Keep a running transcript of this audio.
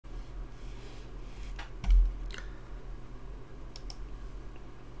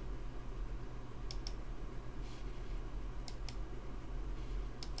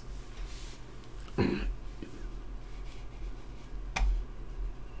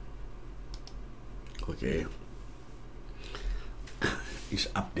Okay, it's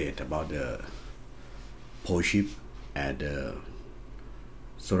update about the pole ship and the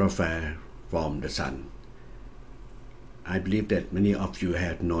solar flare from the sun. I believe that many of you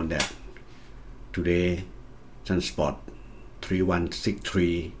have known that today sunspot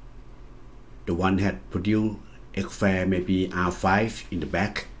 3163, the one had produced X-flare maybe R5 in the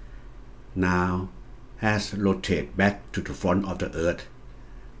back, now has rotated back to the front of the Earth,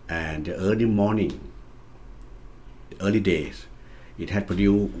 and the early morning, early days, it had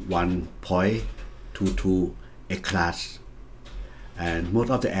produced 1.22 X-class, and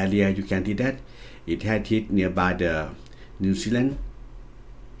most of the area you can see that it had hit nearby the New Zealand,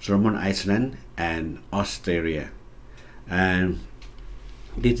 Solomon Island, and Australia, and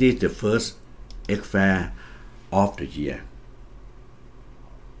this is the first X-flare of the year.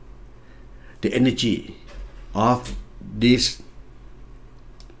 The energy of this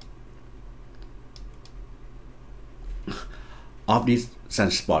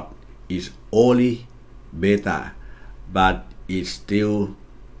sunspot is only beta, but it still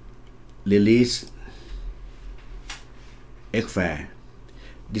release X-flare.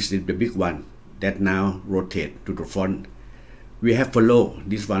 This is the big one that now rotate to the front. We have followed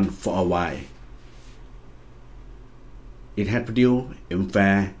this one for a while. It had produced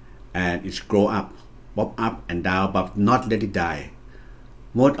M-flare and it's grow up, pop up and down, but not let it die.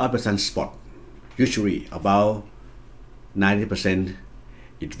 Most of the sunspot, usually about 90%,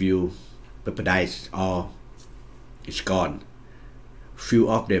 it will jeopardize or it's gone. Few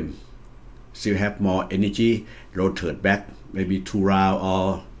of them still have more energy, rotate back maybe 2 rounds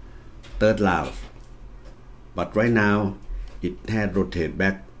or 3rd round. But right now it had rotated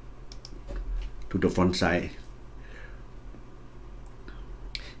back to the front side.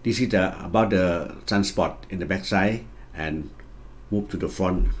 This is about the sunspot in the back side and move to the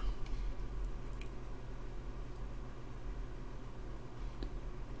front.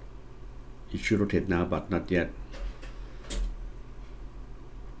 It should rotate now, but not yet.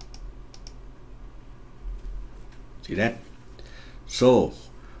 See that? So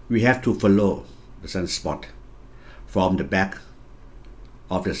we have to follow the sunspot from the back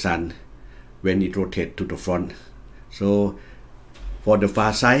of the sun when it rotates to the front. So for the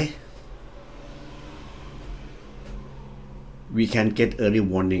far side, we can get early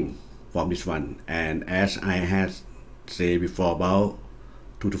warning from this one, and as I had said before, about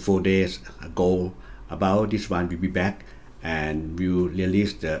 2 to 4 days ago, about this one will be back and will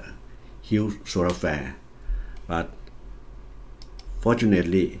release the huge solar flare. But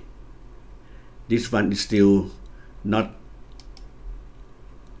fortunately, this one is still not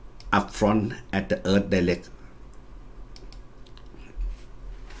up front at the Earth direct.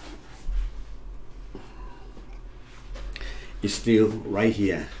 It's still right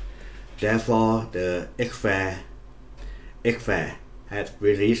here. Therefore, the X-flare has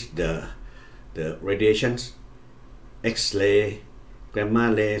released the radiations, X-ray,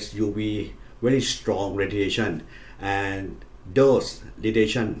 gamma rays, UV, very strong radiation, and those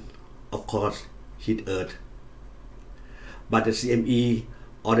radiation of course hit Earth. But the CME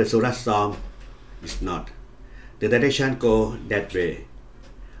or the solar storm is not. The radiation go that way,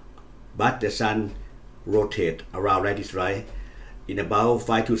 but the sun rotate around like this, right? In about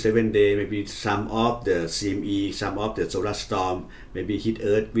 5 to 7 days, maybe some of the CME, some of the solar storm maybe hit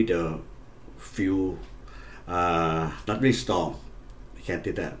Earth with a few, not very strong, I can't say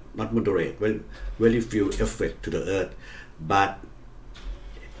that, not moderate, very few effect to the Earth. But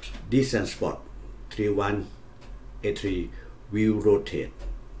this sunspot 3183 will rotate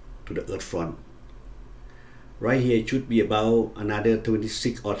to the Earth front. Right here it should be about another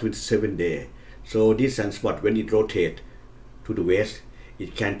 26 or 27 days. So this sunspot, when it rotates to the west,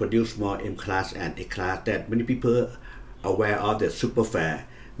 it can produce more M-class and A-class that many people are aware of. The superflare,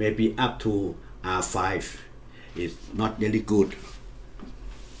 maybe up to R5, is not really good.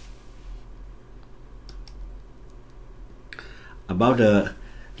 About the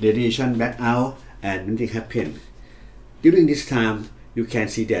radiation back out and anything happen. During this time, you can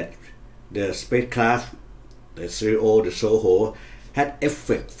see that the spacecraft, the SLO, the SOHO, had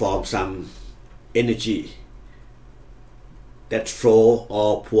effect from some energy that flow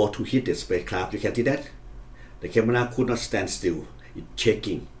or pour to hit the spacecraft. You can see that the camera could not stand still, it's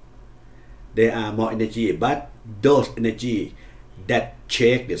shaking. There are more energy, but those energy that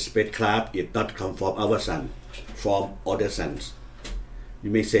shake the spacecraft is not come from our sun, from other suns.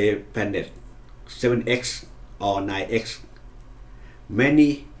 You may say planet 7x or 9x.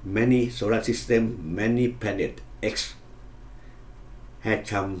 Many solar system, many planet X had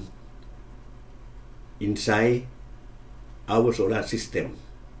come inside our solar system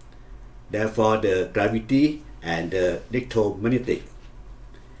Therefore, the gravity and the electromagnetic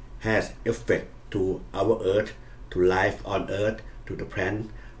has effect to our Earth, to life on Earth, to the plant,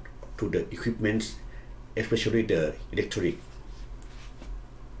 to the equipment, especially the electric.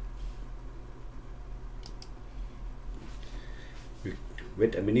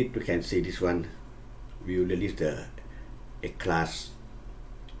 Wait a minute, we can see this one. We will release the a class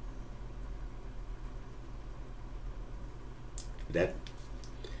that.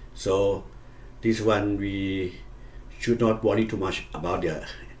 So this one we should not worry too much about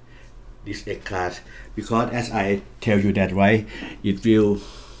this X class, because as I tell you that, right, it will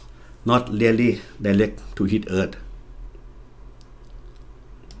not really direct to hit Earth.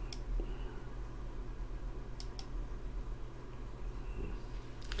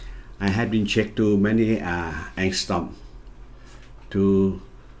 I have been checked to many angstrom to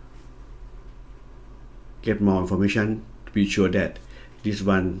get more information to be sure that this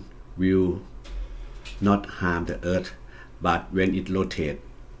one will not harm the Earth, but when it rotates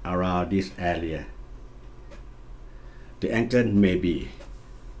around this area, the angle may be.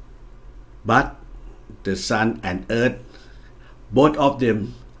 But the Sun and Earth, both of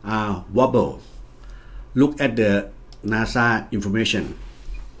them are wobble. Look at the NASA information.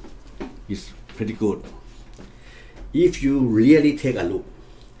 It's pretty good. If you really take a look,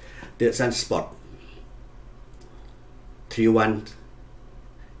 the sunspot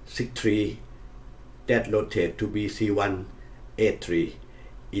 3163 that rotate to be 3183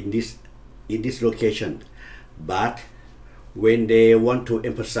 in this location, but when they want to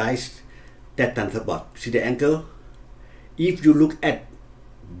emphasize that sunspot, see the angle. If you look at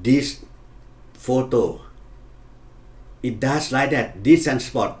this photo, it does like that. This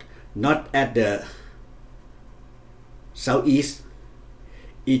sunspot not at the southeast,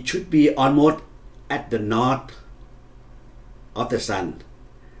 it should be almost at the north of the sun,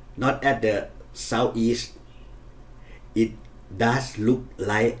 not at the southeast. It does look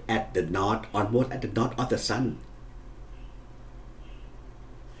like at the north, almost at the north of the sun.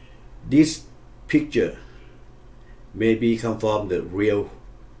 This picture maybe come from the real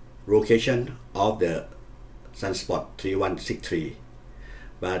location of the sunspot 3163,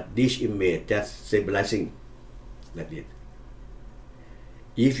 but this image that's stabilizing like it.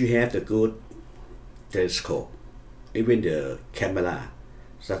 If you have the good telescope, even the camera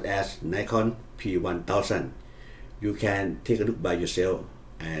such as Nikon P1000, you can take a look by yourself.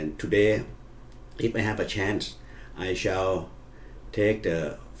 And today, if I have a chance, I shall take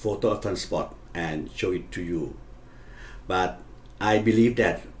the photo of sunspot and show it to you. But I believe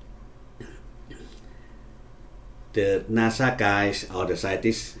that the NASA guys or the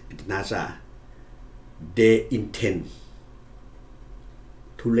scientists at NASA, they intend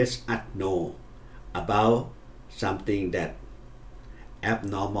to let us know about something that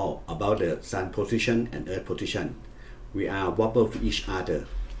abnormal about the sun position and earth position. We are wobble to each other.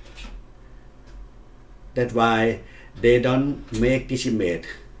 That's why they don't make this image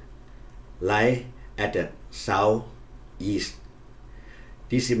like at the southeast.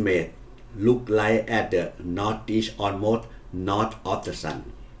 This image look like at the northeast, almost north of the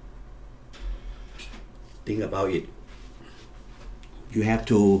sun. Think about it. You have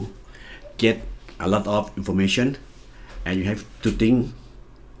to get a lot of information, and you have to think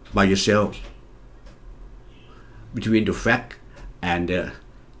by yourself between the fact and the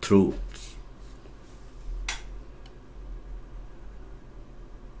truth.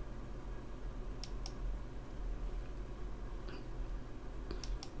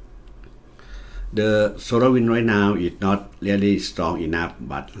 The solar wind right now is not really strong enough,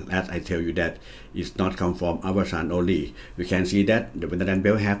 but as I tell you that it's not come from our sun only. You can see that the Western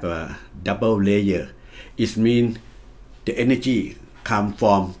belt have a double layer. It means the energy come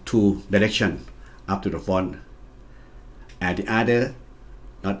from two directions, up to the front, and the other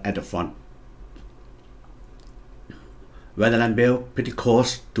not at the front. Western belt pretty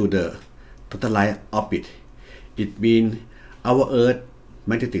close to the total line orbit. It means our Earth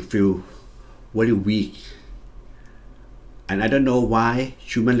magnetic field very weak, and I don't know why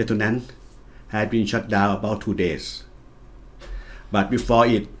human resonance had been shut down about 2 days. But before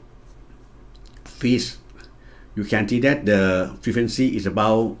it freeze, you can see that the frequency is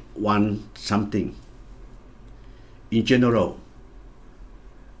about 1 something. In general,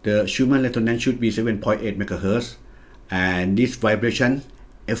 the human resonance should be 7.8 megahertz, and this vibration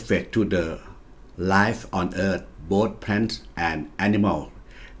affect to the life on Earth, both plants and animals,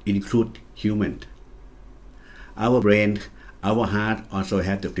 include human. Our brain, our heart also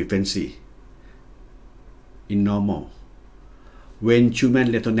have the frequency in normal. When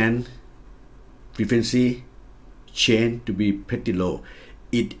human resonance frequency change to be pretty low,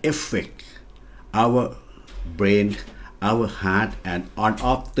 it affects our brain, our heart, and on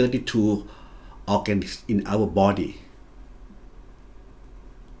of 32 organs in our body.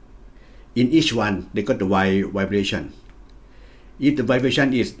 In each one, they got the vibration. If the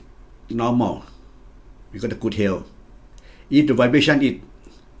vibration is normal, you got a good health. If the vibration is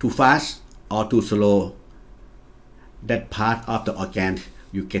too fast or too slow, that part of the organ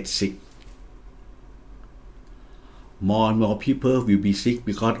you get sick. More and more people will be sick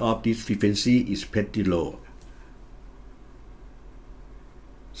because of this frequency is pretty low.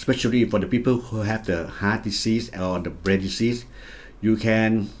 Especially for the people who have the heart disease or the brain disease, you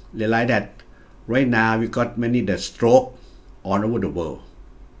can realize that right now we got many the stroke all over the world.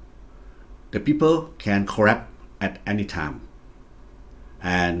 The people can collapse at any time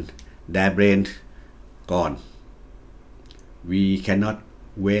and their brain gone. We cannot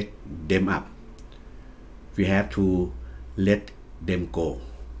wake them up. We have to let them go.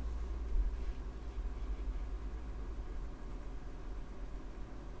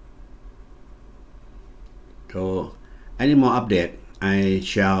 So, any more update, I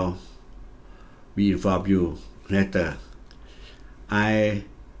shall be inform you later. I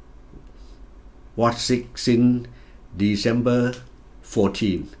was sick since December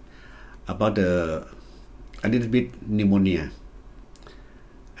 14 about a little bit pneumonia,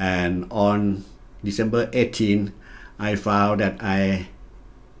 and on December 18 I found that I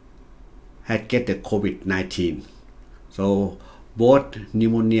had get the COVID-19. So both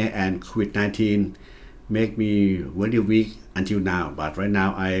pneumonia and COVID-19 make me very weak until now, but right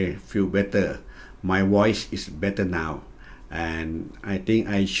now I feel better. My voice is better now, and I think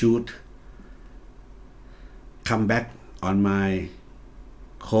I should come back on my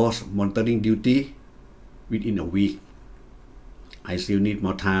course monitoring duty within a week. I still need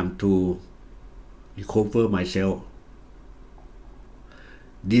more time to recover myself.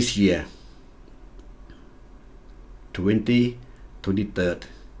 This year, 2023,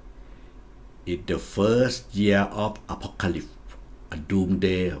 is the first year of apocalypse, a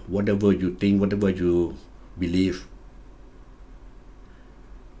doomsday, whatever you think, whatever you believe.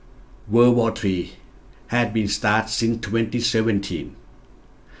 World War III had been started since 2017,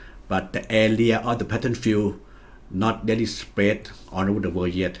 but the area of the battlefield not really spread all over the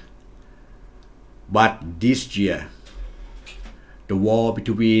world yet. But this year, the war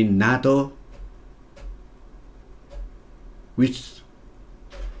between NATO, which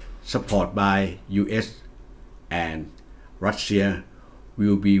supported by US and Russia,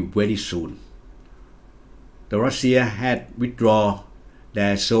 will be very soon. The Russia had withdrawn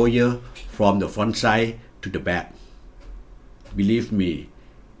their soldiers from the front side to the back. Believe me,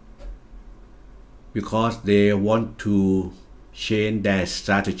 because they want to change their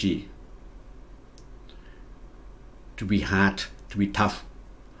strategy to be hard, to be tough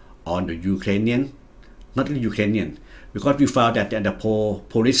on the Ukrainian, not the Ukrainian, because we found that the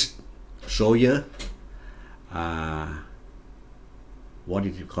Polish soldier, what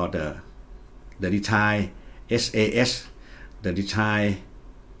is it called, the retired SAS, the retired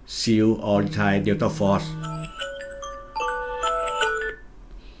SEAL or retired Delta Force.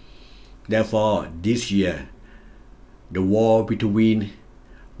 Therefore, this year, the war between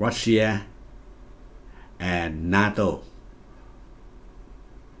Russia and NATO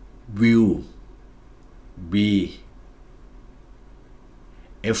will be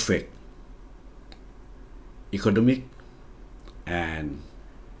affect economic and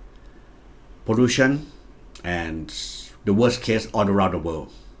pollution and the worst case all around the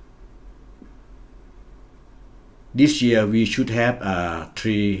world. This year we should have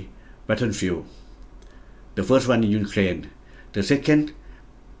 3 battlefields. The first one in Ukraine, the second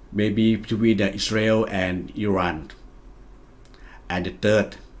maybe between Israel and Iran, and the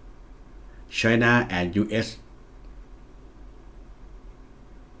third China and US.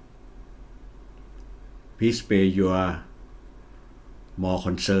 Please pay your more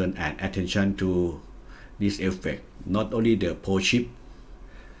concern and attention to this effect. Not only the pole ship,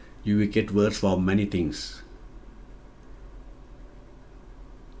 you will get worse for many things.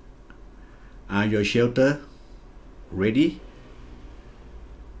 Are your shelter ready?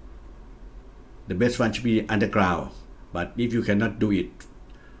 The best one should be underground, but if you cannot do it,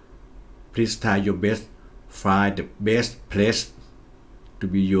 please try your best. Find the best place to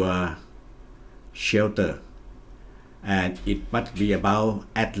be your shelter, and it must be about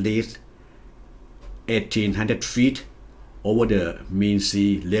at least 1800 feet over the mean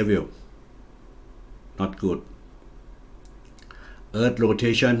sea level. Not good. Earth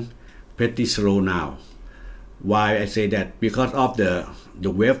rotation pretty slow now. Why I say that? Because of the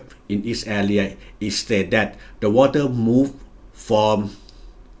wave in this area, it said that the water move from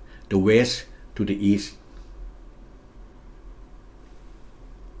the west to the east.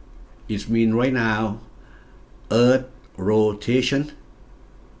 It means right now Earth rotation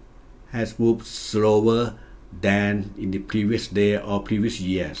has moved slower than in the previous day or previous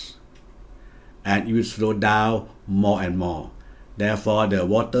years, and it will slow down more and more. Therefore, the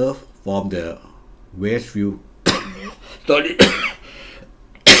water from the west will slowly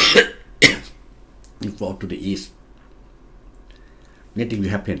fall to the east. Nothing will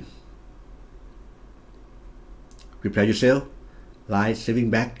happen. Prepare yourself, lie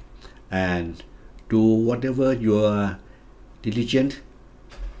sitting back, and do whatever your diligent,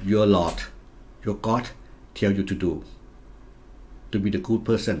 your Lord, your God tell you to do. To be the good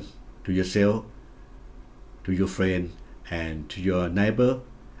person to yourself, to your friend, and to your neighbor.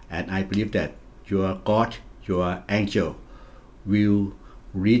 And I believe that your God, your angel, will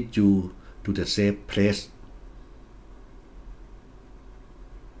lead you to the safe place.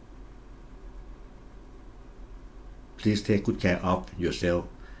 Please take good care of yourself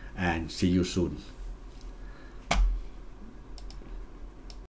and see you soon.